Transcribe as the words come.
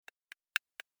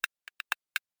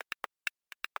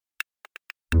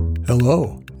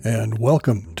Hello, and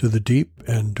welcome to the Deep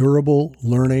and Durable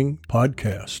Learning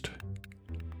Podcast.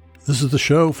 This is the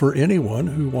show for anyone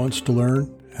who wants to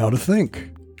learn how to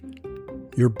think.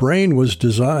 Your brain was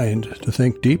designed to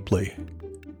think deeply,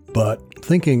 but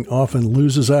thinking often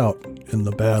loses out in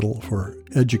the battle for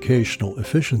educational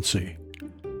efficiency.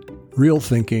 Real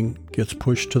thinking gets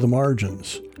pushed to the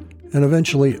margins and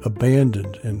eventually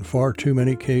abandoned in far too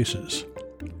many cases.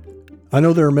 I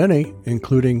know there are many,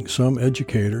 including some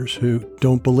educators, who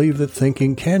don't believe that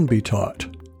thinking can be taught.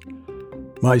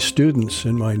 My students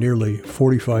in my nearly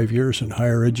 45 years in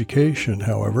higher education,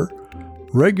 however,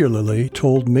 regularly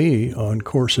told me on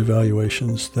course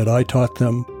evaluations that I taught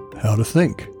them how to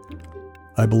think.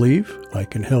 I believe I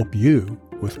can help you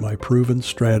with my proven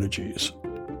strategies.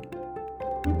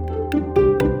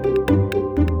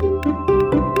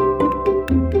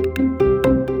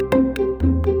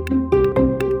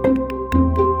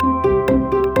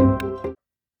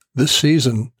 This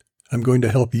season, I'm going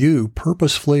to help you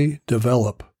purposefully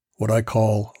develop what I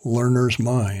call learner's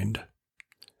mind.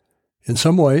 In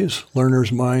some ways,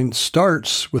 learner's mind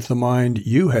starts with the mind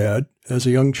you had as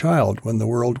a young child when the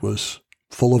world was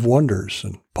full of wonders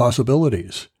and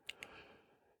possibilities.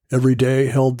 Every day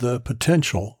held the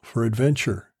potential for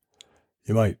adventure.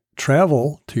 You might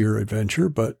travel to your adventure,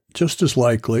 but just as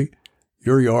likely,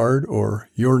 your yard or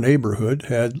your neighborhood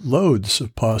had loads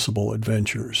of possible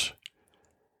adventures.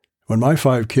 When my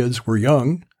 5 kids were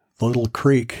young, the little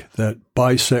creek that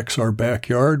bisects our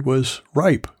backyard was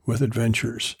ripe with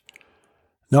adventures.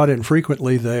 Not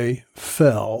infrequently, they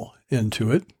fell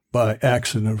into it, by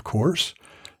accident of course,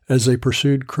 as they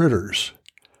pursued critters.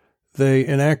 They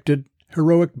enacted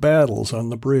heroic battles on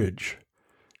the bridge.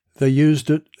 They used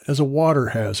it as a water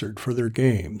hazard for their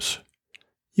games.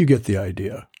 You get the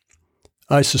idea.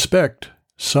 I suspect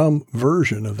some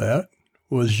version of that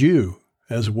was you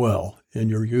as well in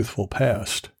your youthful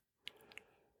past.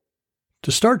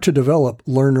 To start to develop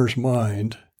learner's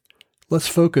mind, let's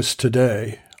focus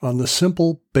today on the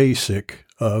simple basic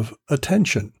of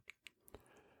attention.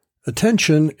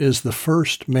 Attention is the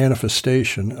first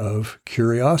manifestation of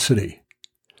curiosity.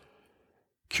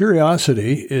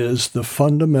 Curiosity is the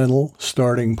fundamental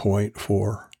starting point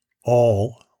for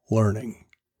all learning.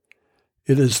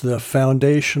 It is the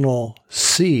foundational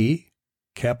C,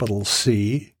 capital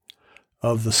C,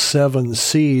 of the 7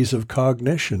 C's of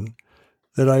cognition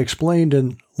that I explained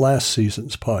in last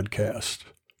season's podcast.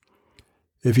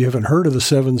 If you haven't heard of the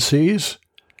 7 C's,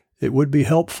 it would be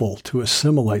helpful to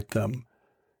assimilate them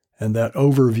and that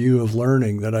overview of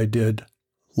learning that I did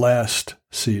last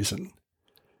season.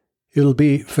 It'll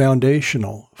be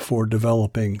foundational for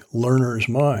developing learner's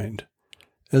mind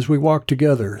as we walk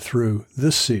together through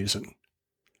this season.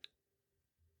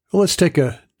 Well, let's take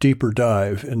a deeper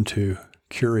dive into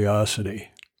curiosity.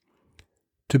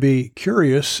 To be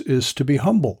curious is to be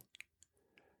humble.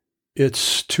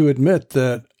 It's to admit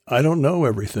that I don't know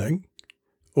everything,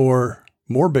 or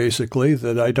more basically,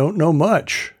 that I don't know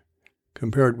much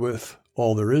compared with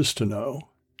all there is to know.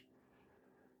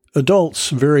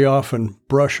 Adults very often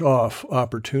brush off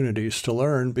opportunities to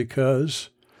learn because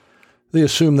they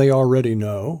assume they already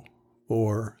know,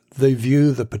 or they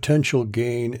view the potential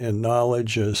gain in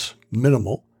knowledge as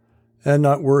minimal and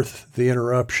not worth the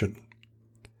interruption.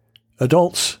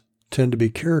 Adults tend to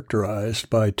be characterized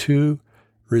by 2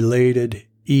 related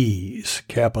E's,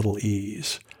 capital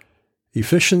E's,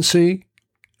 efficiency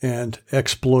and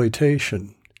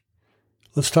exploitation.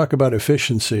 Let's talk about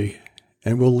efficiency,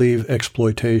 and we'll leave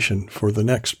exploitation for the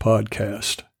next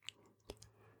podcast.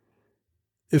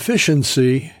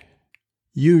 Efficiency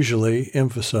usually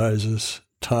emphasizes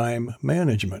time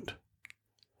management.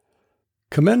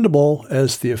 Commendable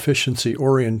as the efficiency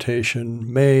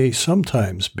orientation may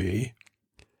sometimes be,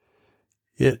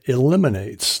 it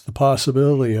eliminates the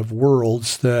possibility of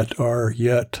worlds that are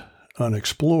yet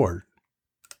unexplored.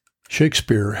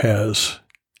 Shakespeare has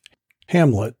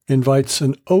Hamlet invites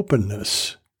an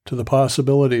openness to the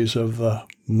possibilities of the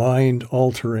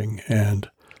mind-altering and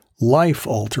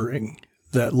life-altering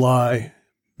that lie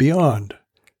beyond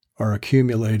our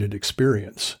accumulated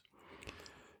experience.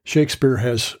 Shakespeare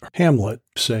has Hamlet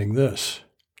saying this,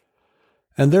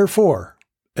 "And therefore,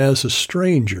 as a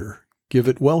stranger, give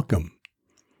it welcome.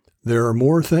 There are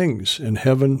more things in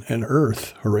heaven and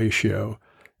earth, Horatio,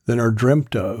 than are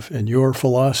dreamt of in your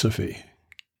philosophy."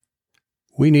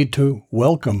 We need to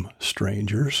welcome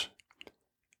strangers,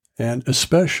 and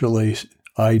especially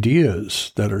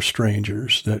ideas that are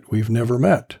strangers that we've never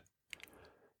met.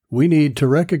 We need to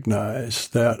recognize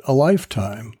that a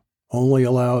lifetime only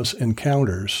allows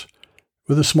encounters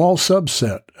with a small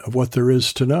subset of what there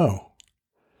is to know.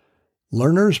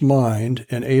 Learner's mind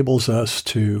enables us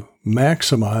to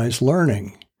maximize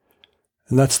learning.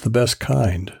 And that's the best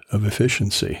kind of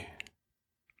efficiency.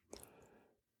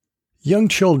 Young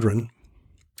children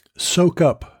soak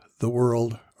up the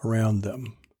world around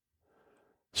them.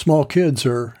 Small kids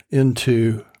are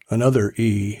into another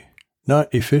E,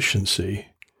 not efficiency.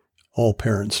 All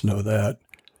parents know that.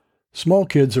 Small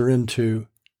kids are into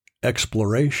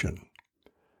exploration.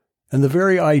 And the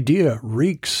very idea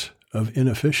reeks of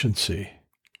inefficiency.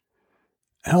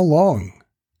 How long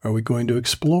are we going to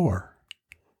explore?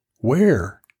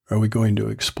 Where are we going to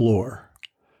explore?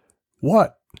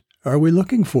 What are we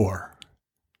looking for?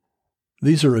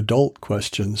 These are adult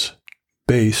questions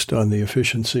based on the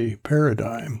efficiency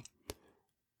paradigm.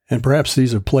 And perhaps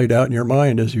these have played out in your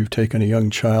mind as you've taken a young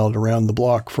child around the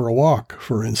block for a walk,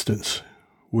 for instance,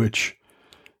 which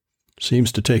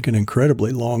seems to take an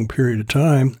incredibly long period of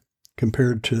time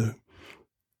compared to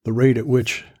the rate at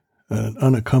which an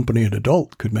unaccompanied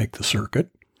adult could make the circuit.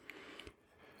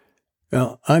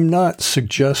 Now, I'm not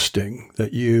suggesting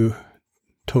that you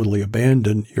totally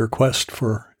abandon your quest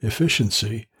for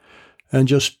efficiency and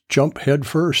just jump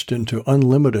headfirst into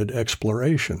unlimited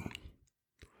exploration.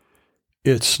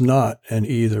 It's not an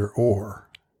either-or.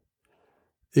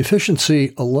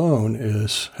 Efficiency alone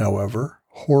is, however,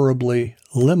 horribly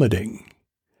limiting.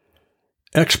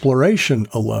 Exploration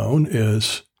alone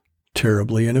is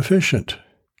terribly inefficient.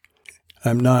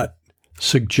 I'm not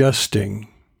suggesting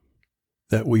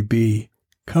that we be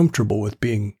comfortable with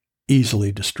being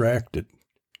easily distracted.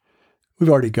 We've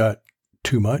already got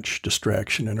too much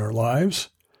distraction in our lives,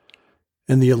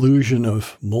 and the illusion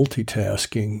of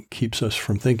multitasking keeps us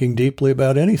from thinking deeply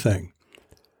about anything.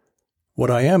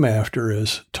 What I am after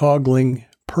is toggling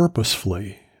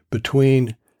purposefully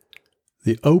between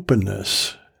the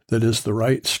openness that is the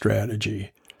right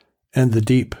strategy and the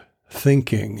deep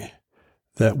thinking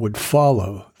that would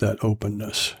follow that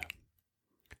openness.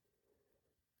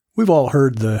 We've all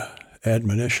heard the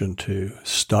admonition to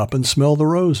stop and smell the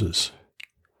roses.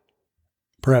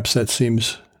 Perhaps that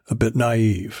seems a bit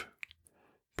naive.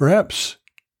 Perhaps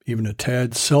even a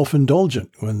tad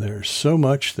self-indulgent when there's so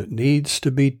much that needs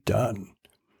to be done.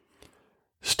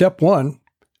 Step one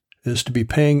is to be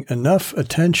paying enough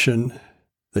attention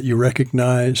that you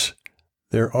recognize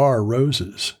there are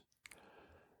roses.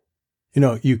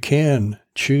 You can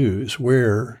choose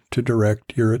where to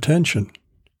direct your attention.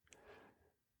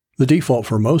 The default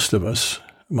for most of us,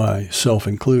 myself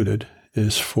included,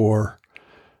 is for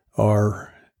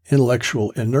our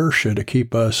intellectual inertia to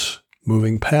keep us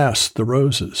moving past the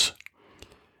roses.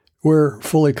 We're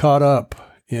fully caught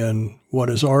up in what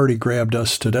has already grabbed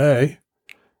us today,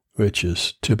 which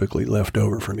is typically left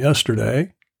over from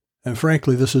yesterday. And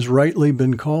frankly, this has rightly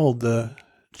been called the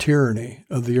tyranny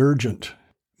of the urgent.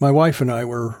 My wife and I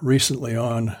were recently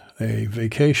on a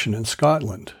vacation in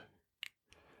Scotland.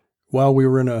 While we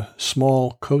were in a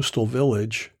small coastal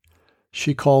village,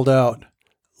 she called out,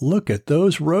 "Look at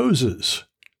those roses."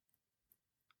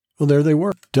 Well, there they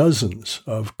were, dozens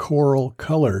of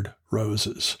coral-colored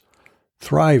roses,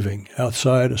 thriving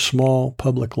outside a small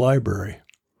public library.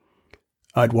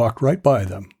 I'd walked right by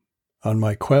them on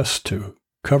my quest to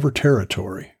cover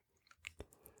territory.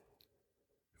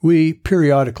 We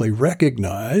periodically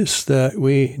recognize that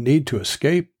we need to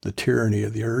escape the tyranny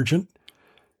of the urgent,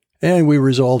 and we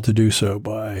resolve to do so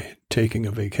by taking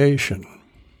a vacation.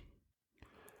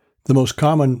 The most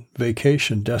common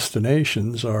vacation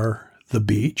destinations are the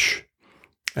beach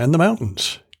and the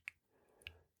mountains.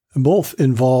 Both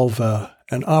involve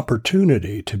an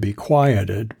opportunity to be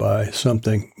quieted by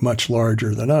something much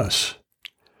larger than us.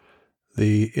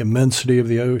 The immensity of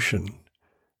the ocean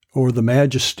or the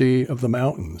majesty of the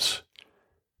mountains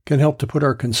can help to put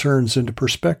our concerns into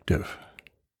perspective.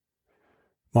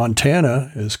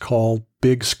 Montana is called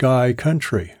Big Sky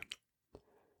Country.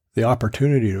 The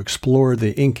opportunity to explore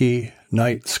the inky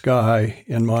night sky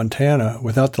in Montana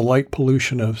without the light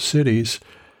pollution of cities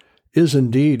is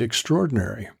indeed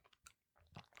extraordinary.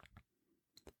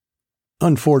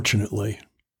 Unfortunately,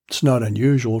 it's not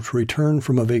unusual to return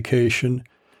from a vacation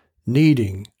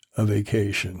needing a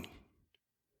vacation.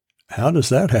 How does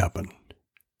that happen?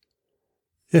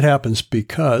 It happens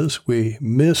because we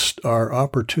missed our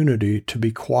opportunity to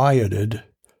be quieted,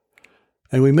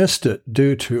 and we missed it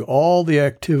due to all the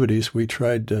activities we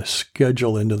tried to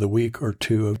schedule into the week or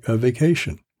two of a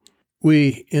vacation.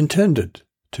 We intended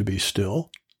to be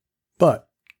still, but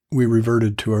we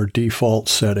reverted to our default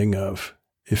setting of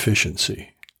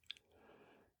efficiency.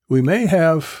 We may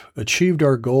have achieved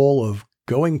our goal of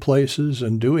going places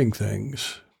and doing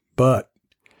things, but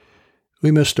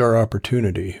we missed our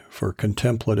opportunity for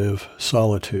contemplative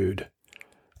solitude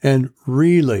and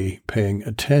really paying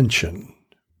attention,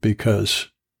 because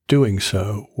doing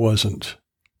so wasn't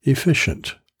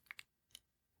efficient.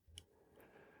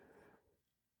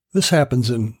 This happens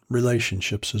in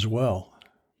relationships as well.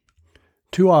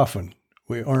 Too often,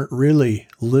 we aren't really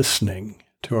listening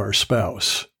to our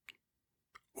spouse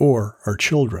or our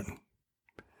children.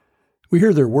 We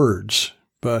hear their words,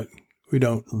 but we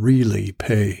don't really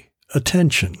pay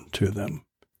attention to them.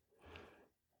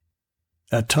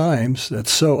 At times,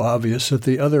 that's so obvious that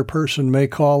the other person may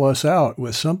call us out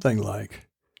with something like,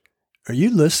 "Are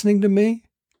you listening to me?"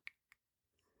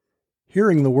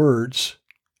 Hearing the words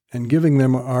and giving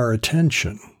them our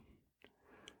attention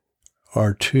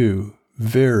are two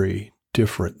very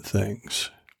different things.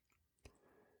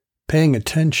 Paying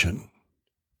attention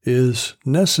is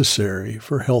necessary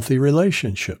for healthy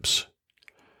relationships.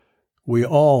 We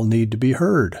all need to be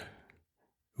heard.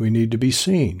 We need to be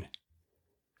seen.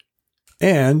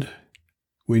 And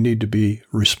we need to be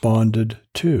responded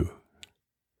to.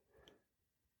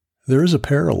 There is a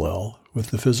parallel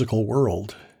with the physical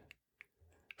world.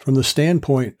 From the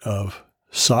standpoint of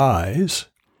size,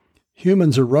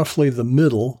 humans are roughly the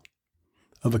middle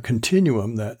of a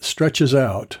continuum that stretches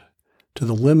out to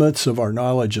the limits of our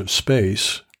knowledge of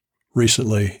space,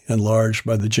 recently enlarged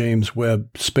by the James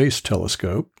Webb Space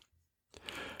Telescope,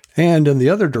 and in the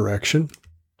other direction,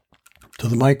 to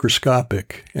the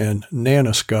microscopic and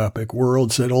nanoscopic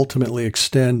worlds that ultimately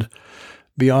extend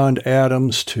beyond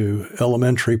atoms to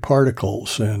elementary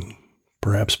particles and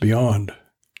perhaps beyond.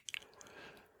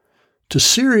 To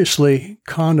seriously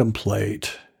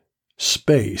contemplate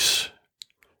space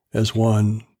as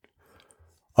one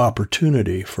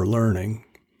opportunity for learning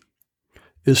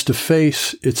is to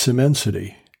face its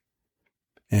immensity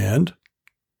and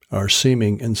our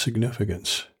seeming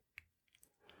insignificance.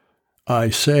 I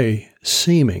say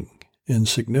seeming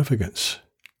insignificance.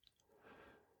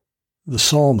 The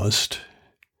psalmist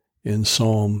in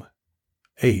Psalm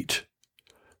 8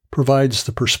 provides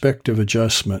the perspective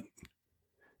adjustment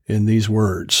in these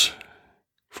words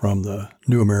from the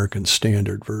New American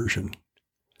Standard Version.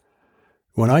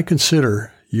 When I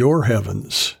consider your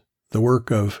heavens, the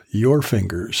work of your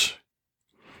fingers,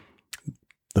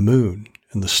 the moon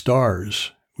and the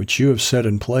stars which you have set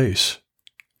in place,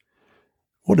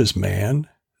 what is man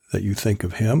that you think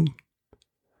of him,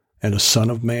 and a son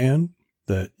of man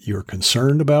that you're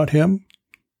concerned about him?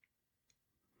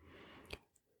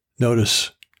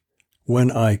 Notice,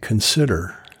 when I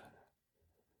consider.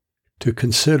 To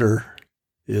consider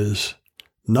is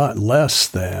not less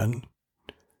than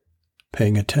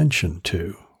paying attention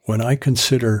to. When I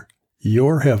consider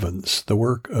your heavens, the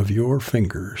work of your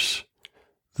fingers,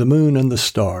 the moon and the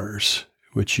stars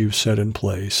which you've set in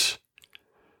place,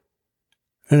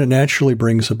 and it naturally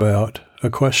brings about a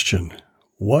question.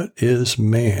 What is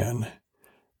man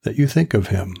that you think of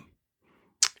him,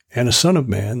 and a son of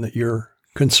man that you're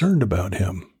concerned about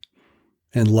him,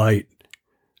 in light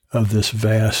of this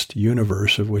vast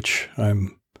universe of which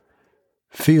I'm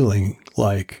feeling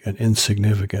like an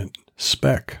insignificant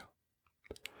speck?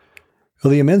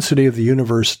 Well, the immensity of the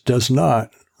universe does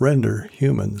not render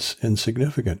humans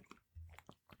insignificant.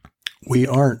 We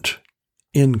aren't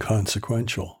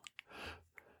inconsequential,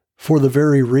 for the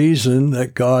very reason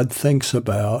that God thinks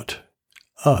about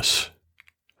us,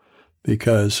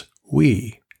 because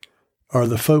we are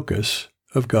the focus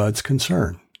of God's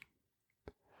concern.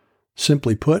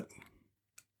 Simply put,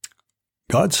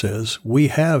 God says we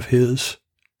have His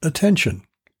attention.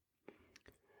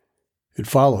 It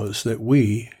follows that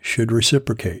we should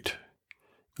reciprocate.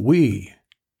 We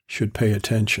should pay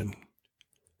attention.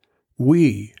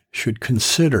 We should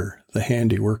consider the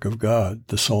handiwork of God,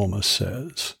 the psalmist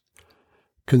says.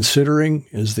 Considering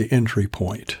is the entry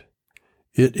point.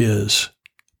 It is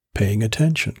paying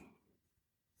attention.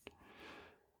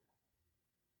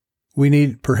 We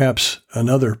need perhaps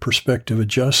another perspective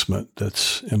adjustment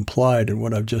that's implied in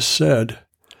what I've just said,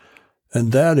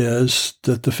 and that is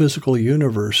that the physical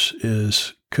universe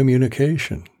is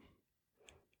communication.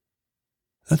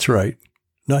 That's right,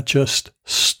 not just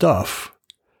stuff.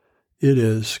 It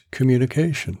is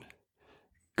communication.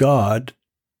 God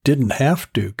didn't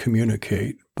have to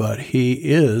communicate, but He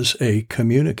is a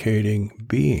communicating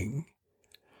being.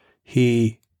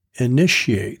 He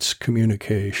initiates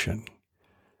communication.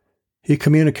 He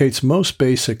communicates most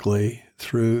basically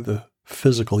through the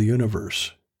physical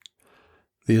universe.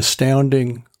 The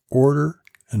astounding order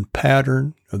and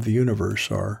pattern of the universe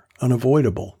are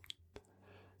unavoidable.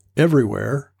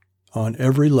 Everywhere, on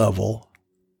every level,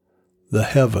 the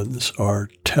heavens are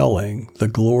telling the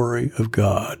glory of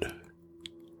God.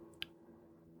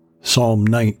 Psalm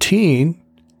 19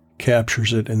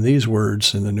 captures it in these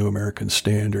words in the New American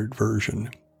Standard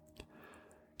Version.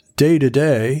 Day to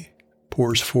day,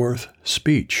 pours forth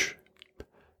speech,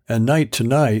 and night to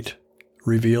night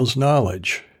reveals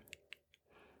knowledge.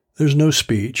 There's no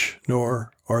speech,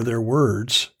 nor are there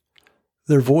words.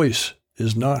 Their voice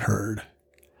is not heard.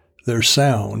 Their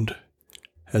sound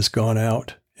has gone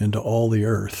out into all the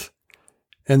earth,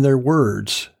 and their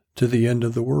words to the end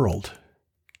of the world.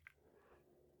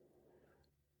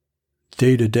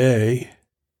 Day to day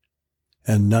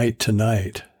and night to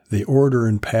night, the order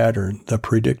and pattern, the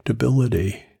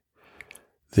predictability,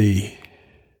 the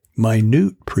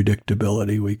minute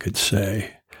predictability, we could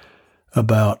say,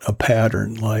 about a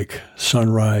pattern like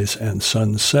sunrise and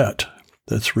sunset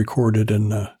that's recorded in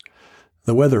the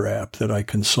weather app that I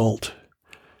consult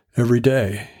every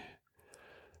day.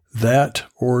 That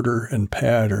order and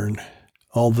pattern,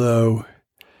 although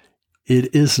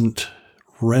it isn't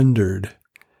rendered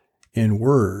in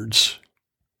words,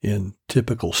 in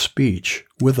typical speech,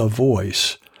 with a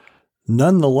voice,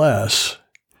 nonetheless,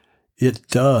 it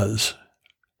does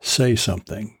say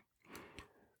something.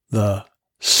 The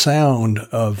sound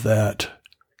of that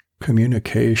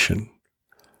communication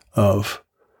of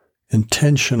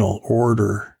intentional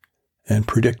order and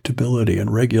predictability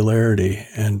and regularity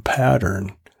and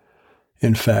pattern,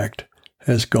 in fact,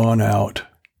 has gone out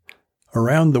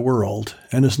around the world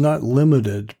and is not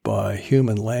limited by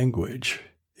human language.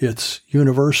 It's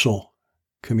universal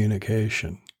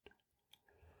communication.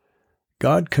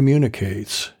 God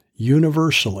communicates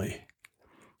universally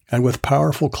and with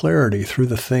powerful clarity through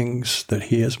the things that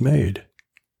He has made.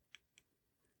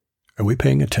 Are we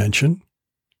paying attention?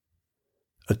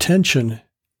 Attention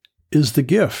is the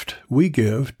gift we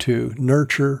give to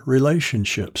nurture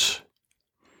relationships.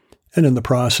 And in the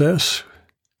process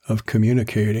of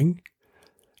communicating,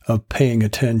 of paying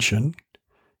attention,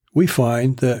 we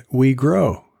find that we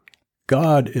grow.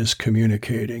 God is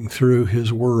communicating through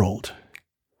His world.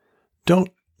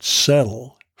 Don't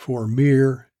settle for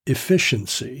mere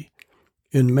efficiency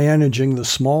in managing the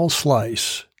small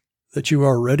slice that you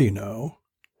already know.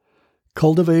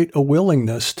 Cultivate a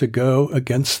willingness to go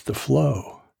against the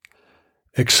flow.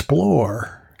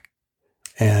 Explore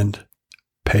and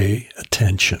pay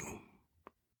attention.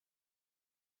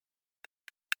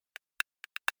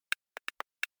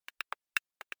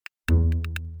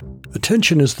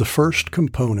 Attention is the first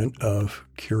component of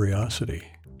curiosity.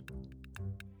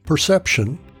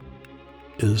 Perception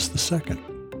is the second.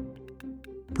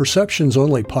 Perception's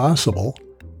only possible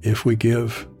if we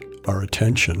give our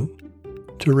attention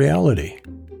to reality.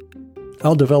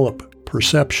 I'll develop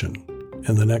perception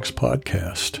in the next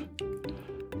podcast.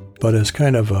 But as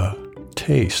kind of a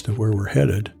taste of where we're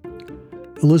headed,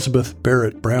 Elizabeth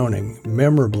Barrett Browning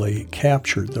memorably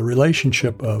captured the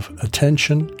relationship of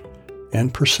attention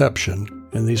and perception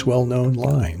in these well-known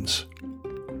lines.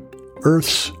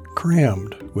 Earth's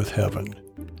crammed with heaven,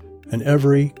 and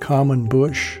every common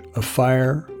bush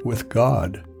afire with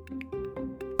God.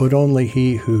 But only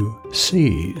he who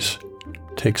sees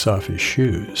takes off his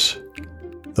shoes.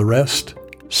 The rest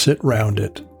sit round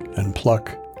it and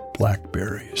pluck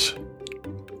blackberries.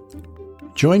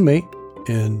 Join me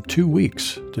in 2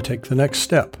 weeks to take the next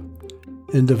step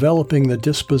in developing the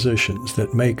dispositions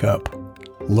that make up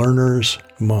learner's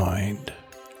mind.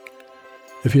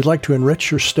 If you'd like to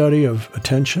enrich your study of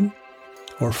attention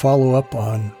or follow up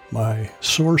on my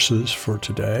sources for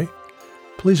today,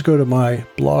 please go to my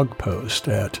blog post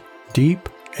at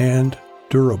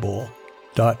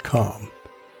deepanddurable.com.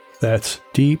 That's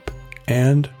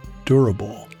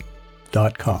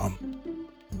deepanddurable.com.